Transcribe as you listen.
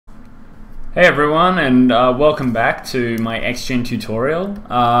Hey everyone, and welcome back to my XGen tutorial.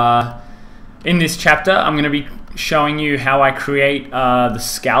 In this chapter, I'm going to be showing you how I create the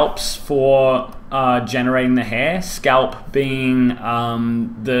scalps for generating the hair. Scalp being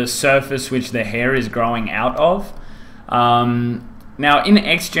the surface which the hair is growing out of. Now in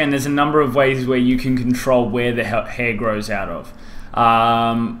XGen, there's a number of ways where you can control where the hair grows out of.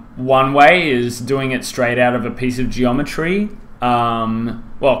 One way is doing it straight out of a piece of geometry.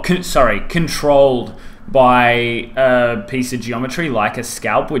 Controlled by a piece of geometry like a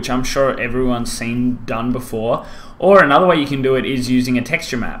scalp, which I'm sure everyone's seen done before. Or another way you can do it is using a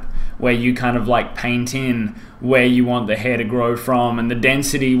texture map, where you kind of like paint in where you want the hair to grow from, and the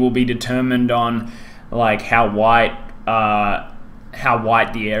density will be determined on like how white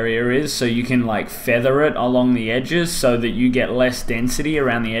the area is, so you can like feather it along the edges so that you get less density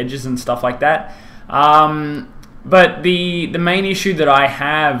around the edges and stuff like that. But the main issue that I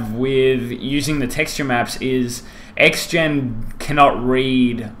have with using the texture maps is XGen cannot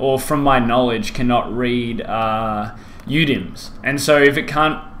read, or from my knowledge cannot read UDIMs. And so if it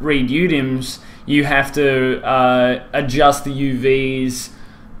can't read UDIMs, you have to adjust the UVs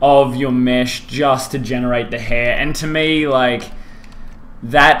of your mesh just to generate the hair. And to me, like,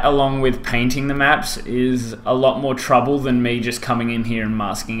 that along with painting the maps is a lot more trouble than me just coming in here and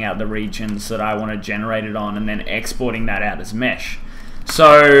masking out the regions that I want to generate it on and then exporting that out as mesh.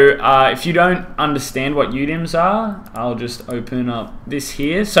 So if you don't understand what UDIMs are, I'll just open up this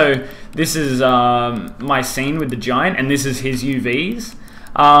here. So this is my scene with the giant, and this is his UVs.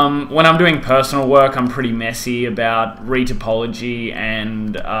 When I'm doing personal work, I'm pretty messy about retopology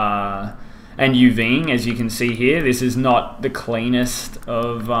and UVing. As you can see here, this is not the cleanest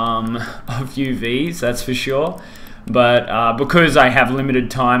of UVs, that's for sure. But because I have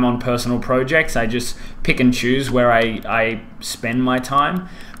limited time on personal projects, I just pick and choose where I spend my time.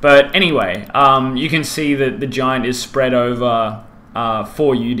 But anyway, you can see that the giant is spread over 4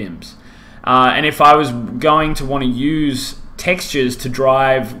 UDIMs. And if I was going to want to use textures to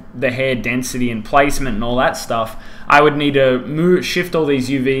drive the hair density and placement and all that stuff, I would need to shift all these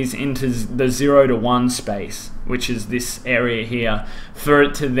UVs into the 0 to 1 space, which is this area here, for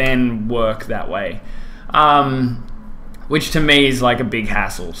it to then work that way. Which to me is like a big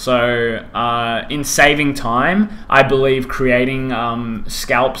hassle. So in saving time, I believe creating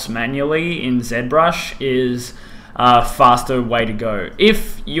scalps manually in ZBrush is a faster way to go.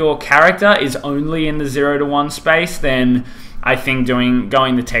 If your character is only in the 0 to 1 space, then I think going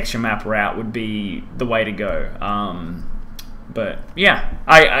the texture map route would be the way to go. But yeah,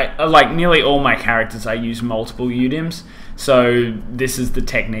 I like nearly all my characters, I use multiple UDIMs, so this is the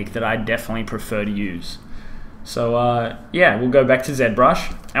technique that I definitely prefer to use. So yeah, we'll go back to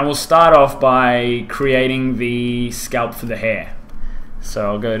ZBrush, and we'll start off by creating the scalp for the hair.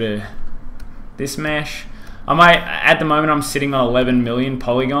 So I'll go to this mesh. At the moment I'm sitting on 11 million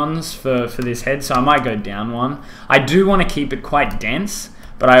polygons for this head, so I might go down one. I do want to keep it quite dense,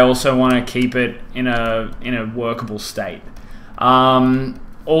 but I also want to keep it in a workable state.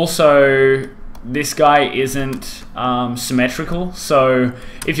 Also, this guy isn't symmetrical, so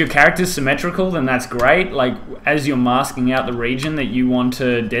if your character's symmetrical, then that's great. Like, as you're masking out the region that you want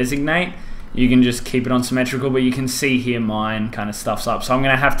to designate, you can just keep it on symmetrical, but you can see here mine kind of stuffs up, so I'm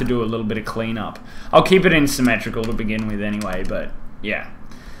going to have to do a little bit of cleanup. I'll keep it in symmetrical to begin with anyway, but yeah.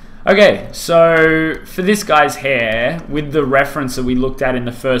 Okay, so for this guy's hair, with the reference that we looked at in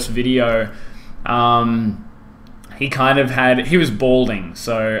the first video, he was balding,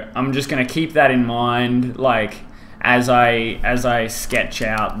 so I'm just going to keep that in mind, like, as I sketch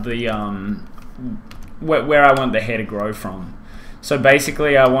out the where I want the hair to grow from. So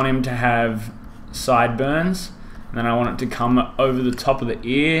basically I want him to have sideburns, and then I want it to come over the top of the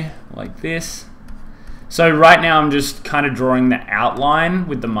ear like this. So right now I'm just kind of drawing the outline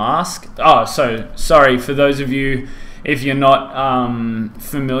with the mask. Oh, so sorry for those of you, if you're not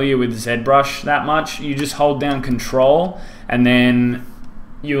familiar with ZBrush that much, you just hold down Control, and then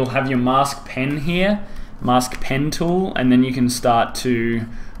you'll have your mask pen here, mask pen tool, and then you can start to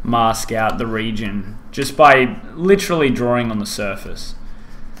mask out the region just by literally drawing on the surface.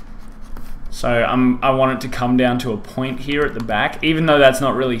 So I want it to come down to a point here at the back, even though that's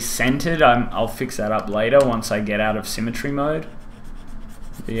not really centered. I'll fix that up later once I get out of symmetry mode.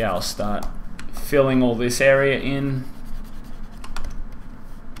 But yeah, I'll start filling all this area in.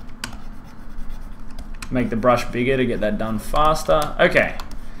 Make the brush bigger to get that done faster. Okay,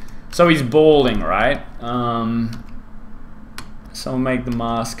 so he's balding, right? So I'll make the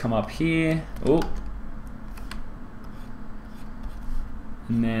mask come up here. Oh.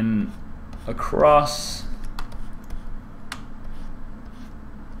 And then across.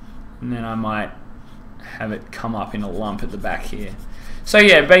 and then I might have it come up in a lump at the back here. So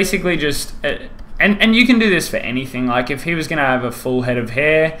yeah, basically just, and you can do this for anything. Like if he was going to have a full head of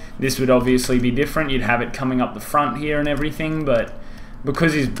hair, this would obviously be different. You'd have it coming up the front here and everything, but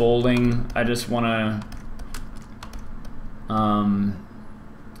because he's balding, I just want to,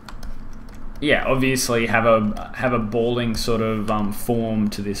 yeah, obviously have a balding sort of form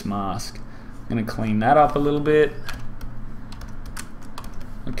to this mask. I'm going to clean that up a little bit.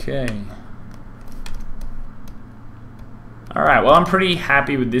 Okay. Alright, well I'm pretty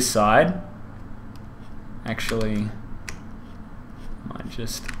happy with this side. Actually,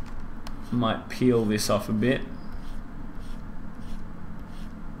 might peel this off a bit.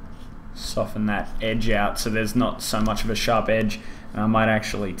 Soften that edge out so there's not so much of a sharp edge. And I might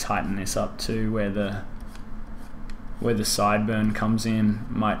actually tighten this up too, where the sideburn comes in.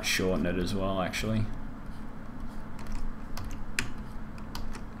 Might shorten it as well, actually.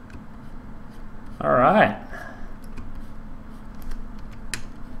 Alright.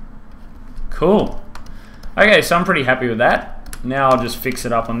 Cool. Okay, so I'm pretty happy with that. Now I'll just fix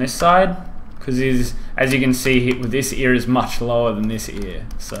it up on this side, because as you can see, this ear is much lower than this ear.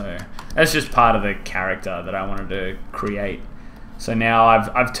 So that's just part of the character that I wanted to create. So now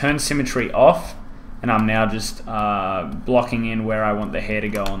I've turned symmetry off, and I'm now just blocking in where I want the hair to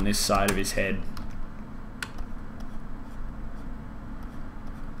go on this side of his head.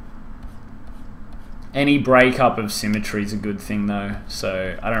 Any breakup of symmetry is a good thing though,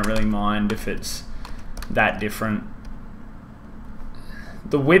 so I don't really mind if it's that different.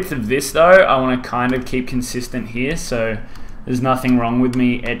 The width of this though, I want to kind of keep consistent here, so there's nothing wrong with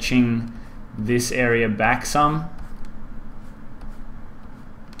me etching this area back some.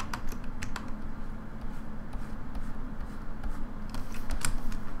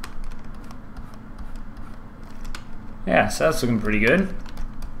 Yeah, so that's looking pretty good.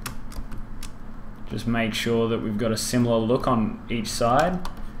 Just make sure that we've got a similar look on each side,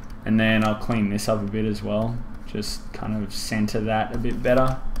 and then I'll clean this up a bit as well. Just kind of center that a bit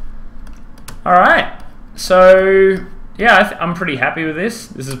better. Alright, so yeah, I'm pretty happy with this.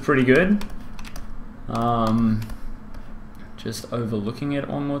 This is pretty good. Just overlooking it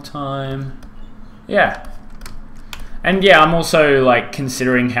one more time. Yeah. And yeah, I'm also like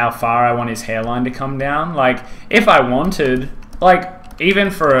considering how far I want his hairline to come down. Like if I wanted, like even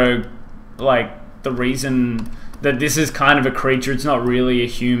for the reason that this is kind of a creature, it's not really a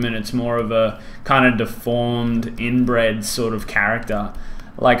human, it's more of a kind of deformed, inbred sort of character.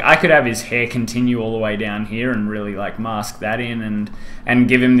 Like I could have his hair continue all the way down here and really like mask that in and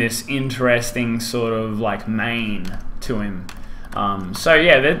give him this interesting sort of like mane to him. So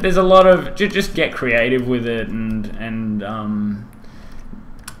yeah, there's a lot of just get creative with it, and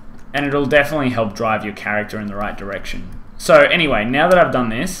it'll definitely help drive your character in the right direction. So anyway, now that I've done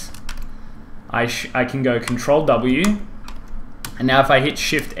this, I can go Control W, and now if I hit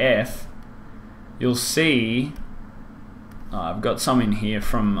Shift F, you'll see I've got some in here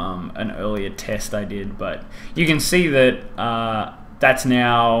from an earlier test I did, but you can see that that's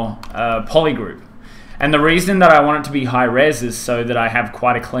now a polygroup. And the reason that I want it to be high res is so that I have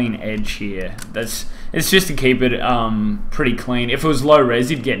quite a clean edge here. It's just to keep it pretty clean. If it was low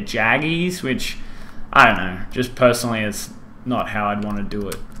res, you'd get jaggies, which I don't know. Just personally, it's not how I'd want to do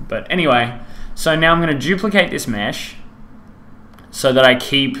it. But anyway, so now I'm going to duplicate this mesh so that I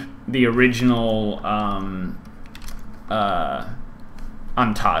keep the original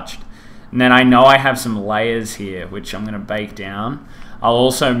untouched. And then I know I have some layers here, which I'm going to bake down. I'll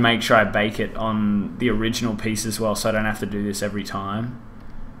also make sure I bake it on the original piece as well, so I don't have to do this every time.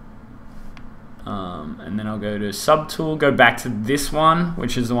 And then I'll go to Subtool, go back to this one,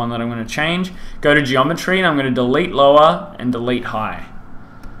 which is the one that I'm going to change. Go to Geometry, and I'm going to delete lower and delete high.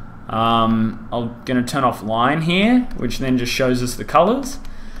 I'm going to turn off line here, which then just shows us the colors.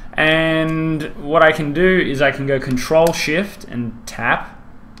 And what I can do is I can go Control Shift and tap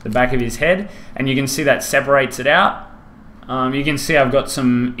the back of his head, and you can see that separates it out. You can see I've got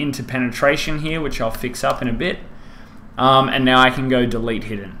some interpenetration here, which I'll fix up in a bit. And now I can go delete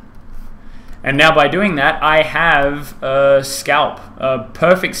hidden. And now by doing that, I have a scalp, a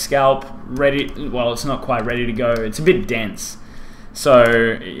perfect scalp ready. Well, it's not quite ready to go. It's a bit dense.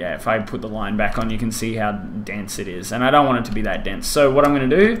 So yeah, if I put the line back on, you can see how dense it is. And I don't want it to be that dense. So what I'm going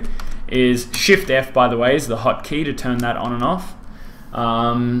to do is Shift F, by the way, is the hotkey to turn that on and off.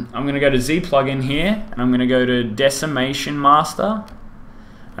 I'm going to go to Z plugin here, and I'm going to go to Decimation Master,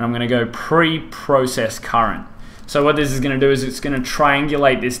 and I'm going to go Pre-Process Current. So what this is going to do is it's going to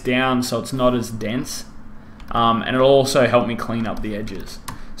triangulate this down so it's not as dense, and it'll also help me clean up the edges.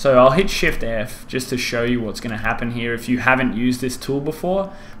 So I'll hit Shift F just to show you what's going to happen here if you haven't used this tool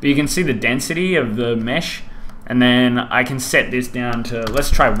before. But you can see the density of the mesh, and then I can set this down to, let's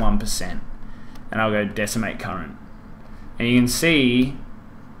try 1%, and I'll go decimate current. And you can see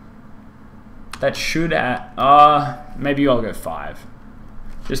that should maybe I'll go 5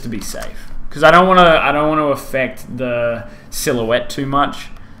 just to be safe, because I don't want to affect the silhouette too much.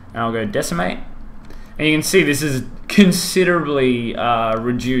 And I'll go decimate, and you can see this is considerably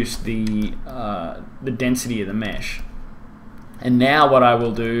reduced the density of the mesh. And now what I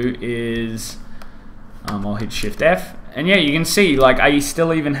will do is I'll hit Shift F, and yeah, you can see like I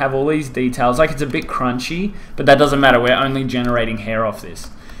still even have all these details. Like it's a bit crunchy, but that doesn't matter. We're only generating hair off this.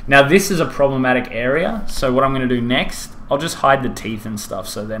 Now this is a problematic area, so what I'm going to do next, I'll just hide the teeth and stuff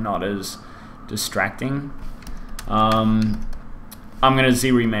so they're not as distracting. I'm going to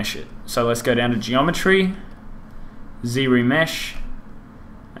Z-remesh it. So let's go down to geometry, Z-remesh,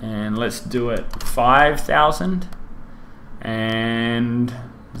 and let's do it 5,000, and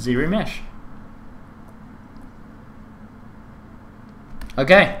Z-remesh.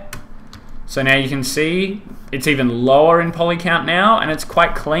 Okay, so now you can see it's even lower in poly count now, and it's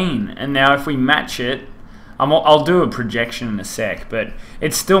quite clean. And now if we match it, I'll do a projection in a sec, but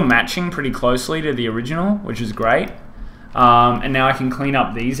it's still matching pretty closely to the original, which is great. And now I can clean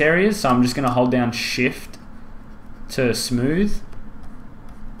up these areas, so I'm just going to hold down Shift to smooth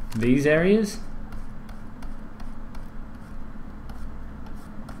these areas,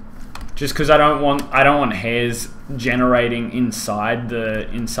 just because I don't want hairs generating inside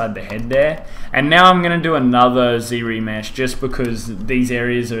the head there. And now I'm going to do another Z-remesh just because these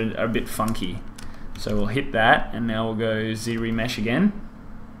areas are a bit funky. So we'll hit that, and now we'll go Z-remesh again.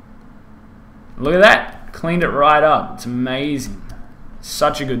 Look at that, cleaned it right up. It's amazing,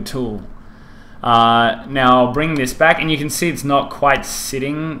 such a good tool. Now I'll bring this back, and you can see it's not quite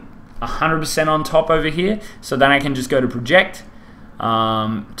sitting 100% on top over here. So then I can just go to project,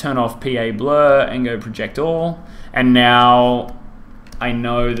 turn off PA blur, and go project all. And now I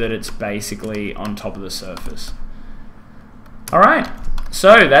know that it's basically on top of the surface. All right,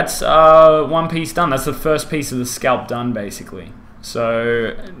 so that's one piece done. That's the first piece of the scalp done, basically.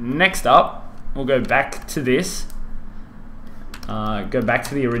 So next up, we'll go back to this, go back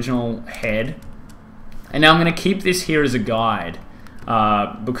to the original head, and now I'm going to keep this here as a guide,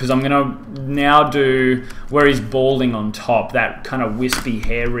 because I'm going to now do where he's balding on top, that kind of wispy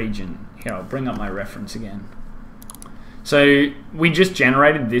hair region. Here, I'll bring up my reference again. So we just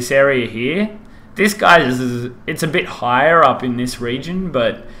generated this area here. This guy it's a bit higher up in this region,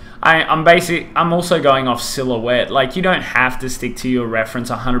 but I'm also going off silhouette. Like, you don't have to stick to your reference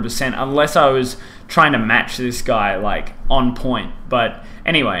 100% unless I was trying to match this guy like on point. But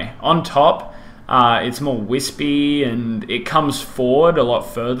anyway, on top, it's more wispy and it comes forward a lot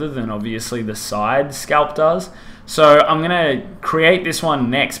further than obviously the side scalp does. So I'm gonna create this one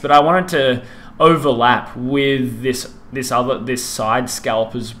next, but I want it to overlap with this side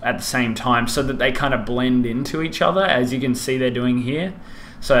scalp at the same time, so that they kind of blend into each other, as you can see they're doing here.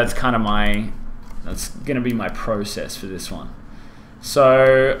 So that's kind of that's going to be my process for this one.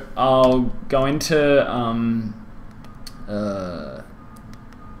 So I'll go into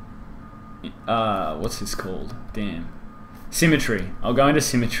what's this called? Damn. Symmetry. I'll go into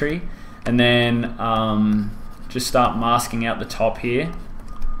symmetry, and then just start masking out the top here.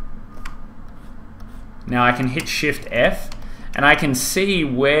 Now I can hit Shift F, and I can see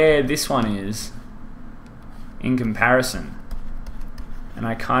where this one is in comparison. And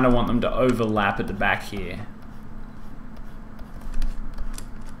I kind of want them to overlap at the back here.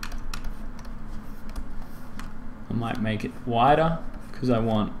 I might make it wider because I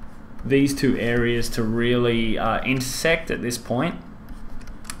want these two areas to really intersect at this point.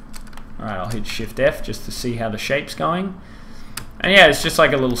 Alright, I'll hit Shift F just to see how the shape's going. And yeah, it's just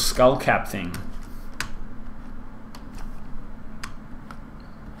like a little skull cap thing.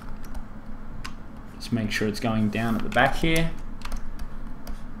 Just make sure it's going down at the back here.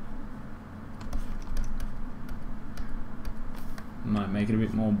 Might make it a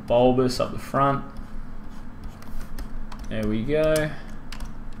bit more bulbous up the front. There we go.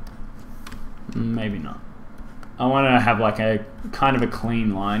 Maybe not. I want to have like a kind of a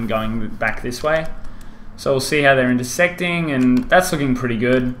clean line going back this way. So we'll see how they're intersecting, and that's looking pretty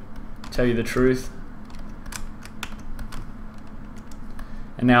good, to tell you the truth.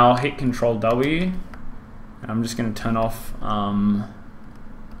 And now I'll hit Control W, and I'm just going to turn off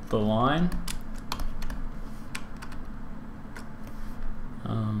the line.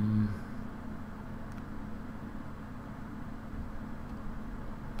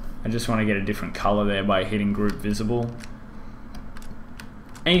 I just want to get a different color there by hitting Group Visible.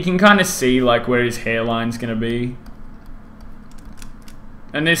 And And you can kind of see like where his hairline's going to be.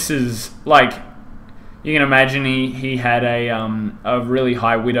 And this is like, you can imagine he had a really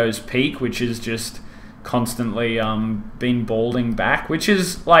high widow's peak, which is just constantly been balding back, which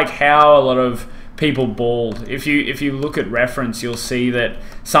is like how a lot of people bald. If you look at reference, you'll see that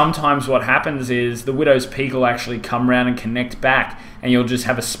sometimes what happens is the widow's peak will actually come around and connect back, and you'll just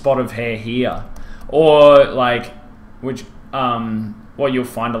have a spot of hair here. Or like, which what you'll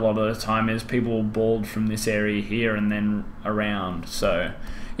find a lot of the time is people will bald from this area here and then around. So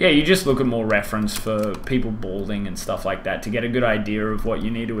yeah, you just look at more reference for people balding and stuff like that to get a good idea of what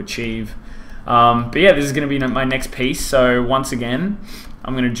you need to achieve. But yeah, this is going to be my next piece. So once again,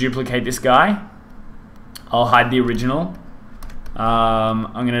 I'm going to duplicate this guy. I'll hide the original.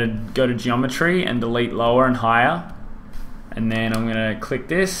 I'm going to go to geometry and delete lower and higher. And then I'm going to click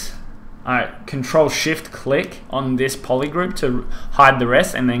this. Control Shift click on this poly group to hide the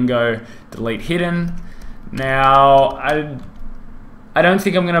rest, and then go delete hidden. Now I don't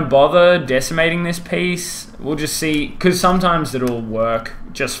think I'm going to bother decimating this piece. We'll just see, because sometimes it'll work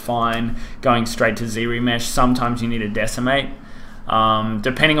just fine going straight to ZRemesh. Sometimes you need to decimate.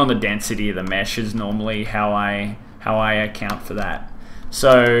 Depending on the density of the mesh is normally how I account for that.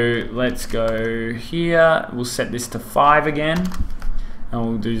 So let's go here. We'll set this to 5 again, and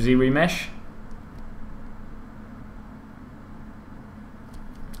we'll do ZRemesh.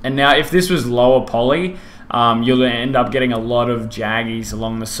 And now if this was lower poly, you'll end up getting a lot of jaggies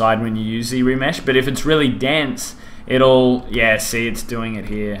along the side when you use ZRemesh. But if it's really dense, it'll, yeah, see, it's doing it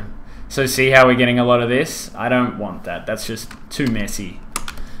here. So see how we're getting a lot of this? I don't want that. That's just too messy.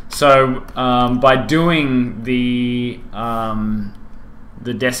 So by doing the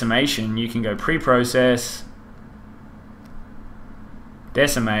decimation, you can go pre-process,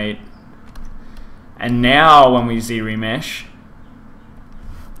 decimate, and now when we ZRemesh,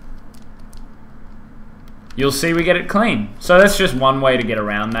 you'll see we get it clean. So that's just one way to get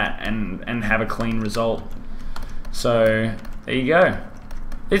around that and have a clean result. So there you go.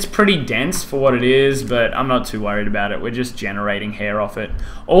 It's pretty dense for what it is, but I'm not too worried about it. We're just generating hair off it.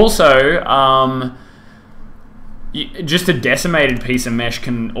 Also, just a decimated piece of mesh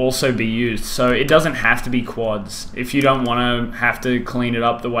can also be used. So it doesn't have to be quads. If you don't want to have to clean it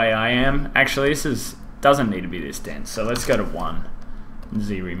up the way I am. Actually, this doesn't need to be this dense. So let's go to 1.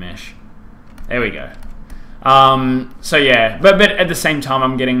 ZRemesh. There we go. So yeah, but at the same time,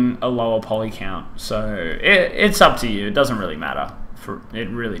 I'm getting a lower poly count. So it's up to you. It doesn't really matter. It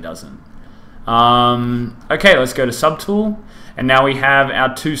really doesn't. Okay, let's go to Subtool, and now we have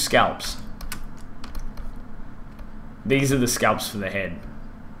our 2 scalps. These are the scalps for the head.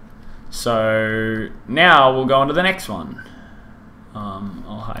 So now we'll go on to the next one.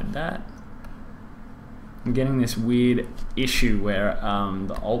 I'll hide that. I'm getting this weird issue where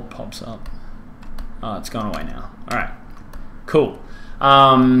the alt pops up. Oh, it's gone away now. Alright, cool.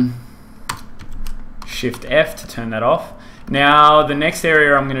 Shift F to turn that off. Now, the next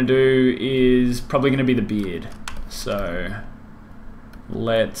area I'm going to do is probably going to be the beard. So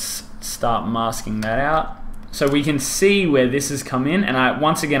let's start masking that out. So we can see where this has come in, and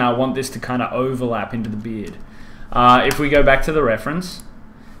once again, I want this to kind of overlap into the beard. If we go back to the reference,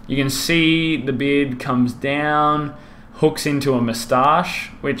 you can see the beard comes down, hooks into a moustache,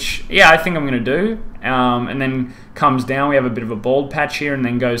 which, yeah, I think I'm going to do. And then comes down, we have a bit of a bald patch here, and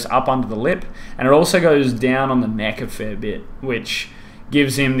then goes up under the lip. And it also goes down on the neck a fair bit, which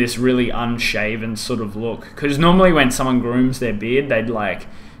gives him this really unshaven sort of look. Because normally when someone grooms their beard, they'd like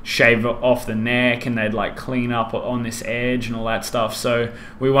shave off the neck, and they'd like clean up on this edge and all that stuff. So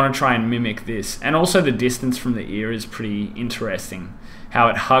we want to try and mimic this. And also the distance from the ear is pretty interesting. How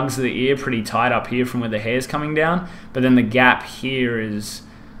it hugs the ear pretty tight up here from where the hair's coming down, but then the gap here is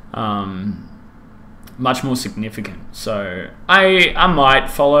much more significant. So I might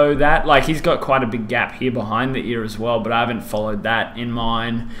follow that. Like, he's got quite a big gap here behind the ear as well, but I haven't followed that in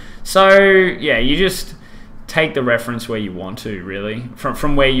mine. So yeah, you just take the reference where you want to, really,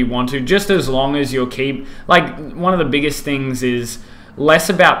 from where you want to, just as long as you'll keep, like, one of the biggest things is less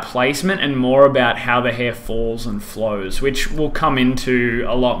about placement and more about how the hair falls and flows, which we'll come into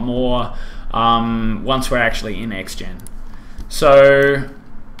a lot more once we're actually in XGen. So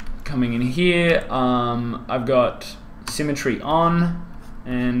coming in here, I've got symmetry on,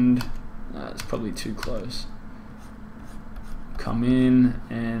 and it's probably too close. Come in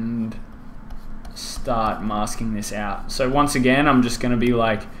and start masking this out. So once again, I'm just going to be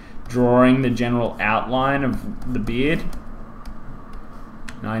like drawing the general outline of the beard.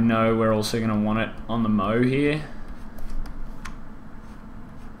 And I know we're also going to want it on the mo here.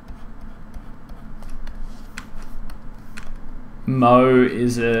 Mo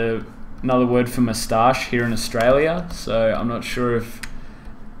is another word for moustache here in Australia, so I'm not sure if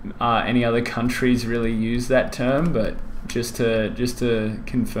any other countries really use that term, but just to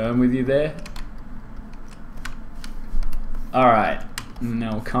confirm with you there. Alright,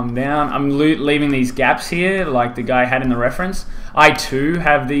 now we'll come down. I'm leaving these gaps here like the guy had in the reference. I too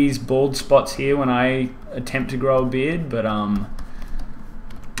have these bald spots here when I attempt to grow a beard, but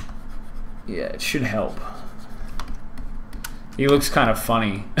yeah, it should help. He looks kind of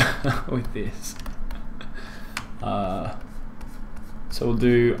funny with this. So we'll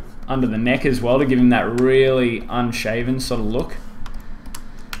do under the neck as well to give him that really unshaven sort of look.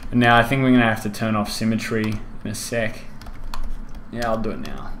 And now I think we're going to have to turn off symmetry in a sec. Yeah, I'll do it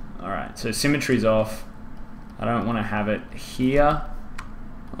now. Alright, so symmetry's off. I don't want to have it here.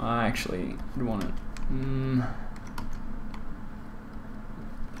 I actually want it...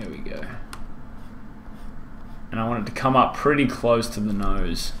 there we go. And I want it to come up pretty close to the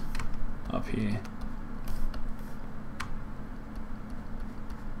nose up here.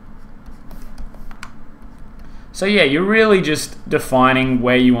 So yeah, you're really just defining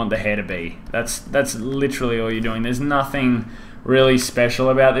where you want the hair to be. That's literally all you're doing. There's nothing really special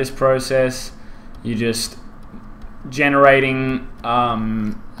about this process. You're just generating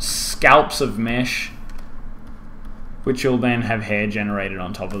scalps of mesh, which you'll then have hair generated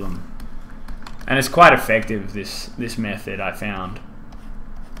on top of them. And it's quite effective, this method, I found.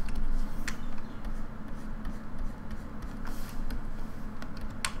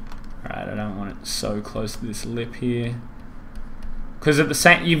 Alright, I don't want it so close to this lip here. Because at the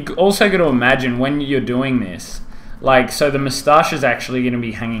same, you've also got to imagine when you're doing this, like, so the moustache is actually going to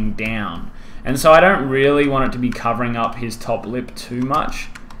be hanging down. And so I don't really want it to be covering up his top lip too much.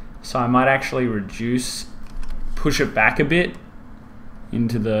 So I might actually push it back a bit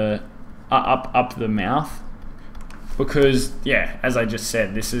into the, up the mouth. Because, yeah, as I just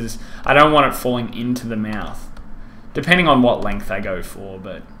said, I don't want it falling into the mouth. Depending on what length I go for,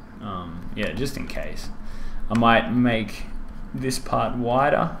 but, yeah, just in case. I might make this part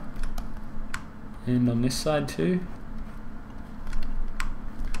wider. And on this side too.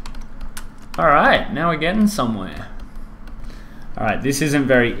 Alright, now we're getting somewhere. Alright, this isn't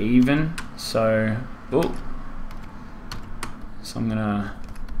very even, so I'm gonna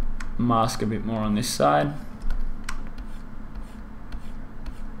mask a bit more on this side.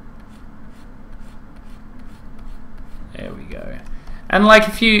 There we go. And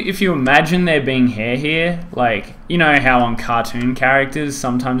like if you imagine there being hair here, like you know how on cartoon characters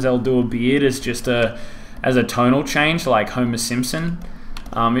sometimes they'll do a beard as just as a tonal change, like Homer Simpson.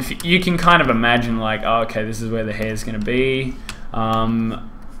 If you can kind of imagine like, oh, okay, this is where the hair is going to be.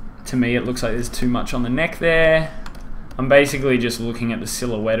 To me, it looks like there's too much on the neck there. I'm basically just looking at the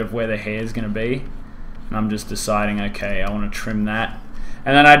silhouette of where the hair is going to be, and I'm just deciding, okay, I want to trim that,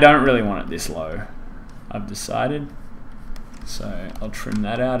 and then I don't really want it this low. I've decided. So I'll trim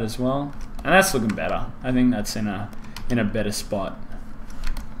that out as well, and that's looking better. I think that's in a better spot.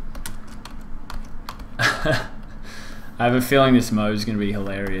 I have a feeling this mode is going to be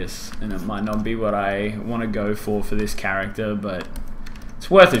hilarious, and it might not be what I want to go for this character, but it's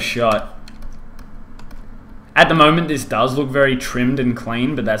worth a shot. At the moment, this does look very trimmed and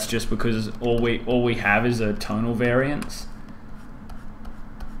clean, but that's just because all we have is a tonal variance.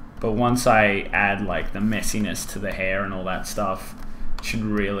 But once I add like the messiness to the hair and all that stuff, it should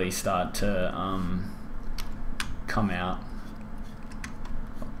really start to come out,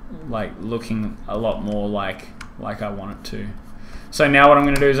 like looking a lot more like I want it to. So now what I'm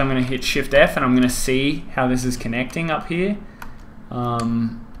going to do is I'm going to hit Shift F and I'm going to see how this is connecting up here.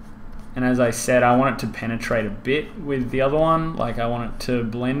 And as I said, I want it to penetrate a bit with the other one, like I want it to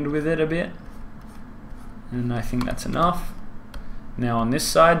blend with it a bit. And I think that's enough. Now on this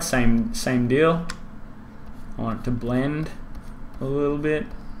side, same deal. I want it to blend a little bit.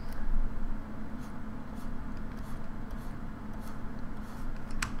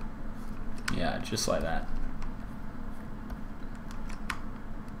 Yeah, just like that.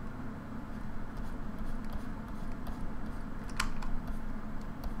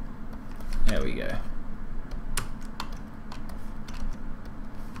 There we go.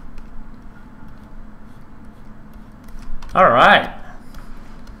 All right.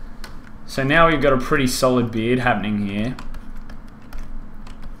 So now we've got a pretty solid beard happening here.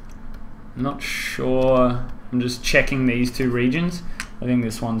 I'm not sure. I'm just checking these two regions. I think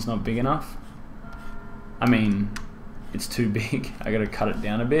this one's not big enough. I mean, it's too big. I gotta cut it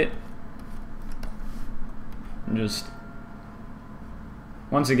down a bit. And just,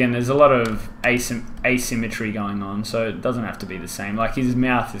 once again, there's a lot of asymmetry going on, so it doesn't have to be the same. Like his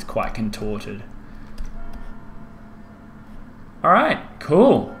mouth is quite contorted. Alright,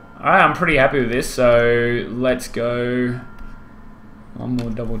 cool. Alright, I'm pretty happy with this, so let's go. One more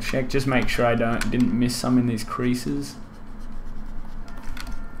double check, just make sure I didn't miss some in these creases.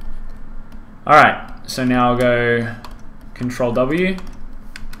 Alright, so now I'll go Control W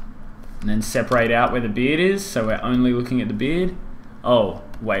and then separate out where the beard is, so we're only looking at the beard. Oh,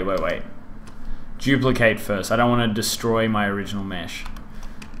 wait. Duplicate first. I don't want to destroy my original mesh.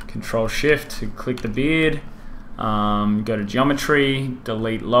 Control Shift to click the beard. Go to Geometry,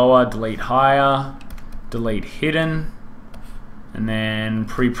 delete lower, delete higher, delete hidden, and then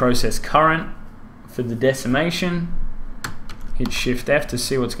pre-process current for the decimation. Hit Shift F to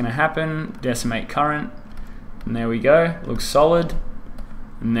see what's going to happen. Decimate current, and there we go. Looks solid.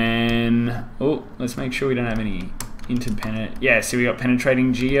 And then, oh, let's make sure we don't have any yeah, see we got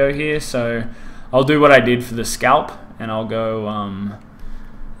penetrating geo here, so I'll do what I did for the scalp, and I'll go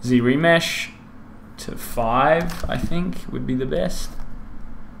Z-remesh to 5, I think would be the best.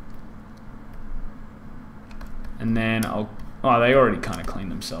 And then oh, they already kind of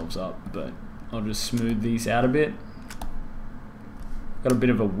cleaned themselves up, but I'll just smooth these out a bit. Got a bit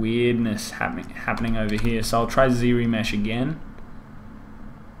of a weirdness happening over here, so I'll try Z-remesh again.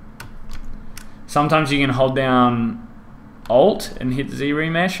 Sometimes you can hold down Alt and hit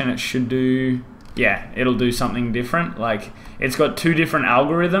Z-remesh and it should do, yeah, it'll do something different. Like, it's got 2 different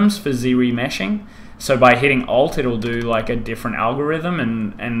algorithms for Z-remeshing. So by hitting Alt, it'll do like a different algorithm,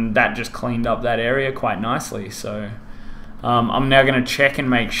 and that just cleaned up that area quite nicely. So I'm now going to check and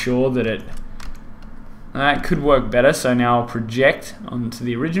make sure that it could work better. So now I'll project onto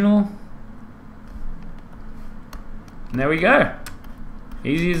the original. And there we go.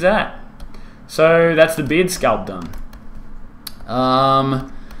 Easy as that. So that's the beard sculpt done.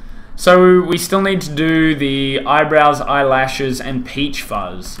 So we still need to do the eyebrows, eyelashes, and peach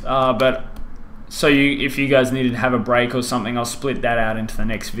fuzz. So if you guys needed to have a break or something, I'll split that out into the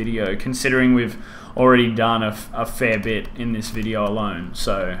next video, considering we've already done a fair bit in this video alone.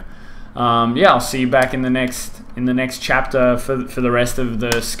 So yeah, I'll see you back in the next chapter for the rest of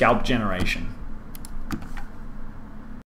the scalp generation.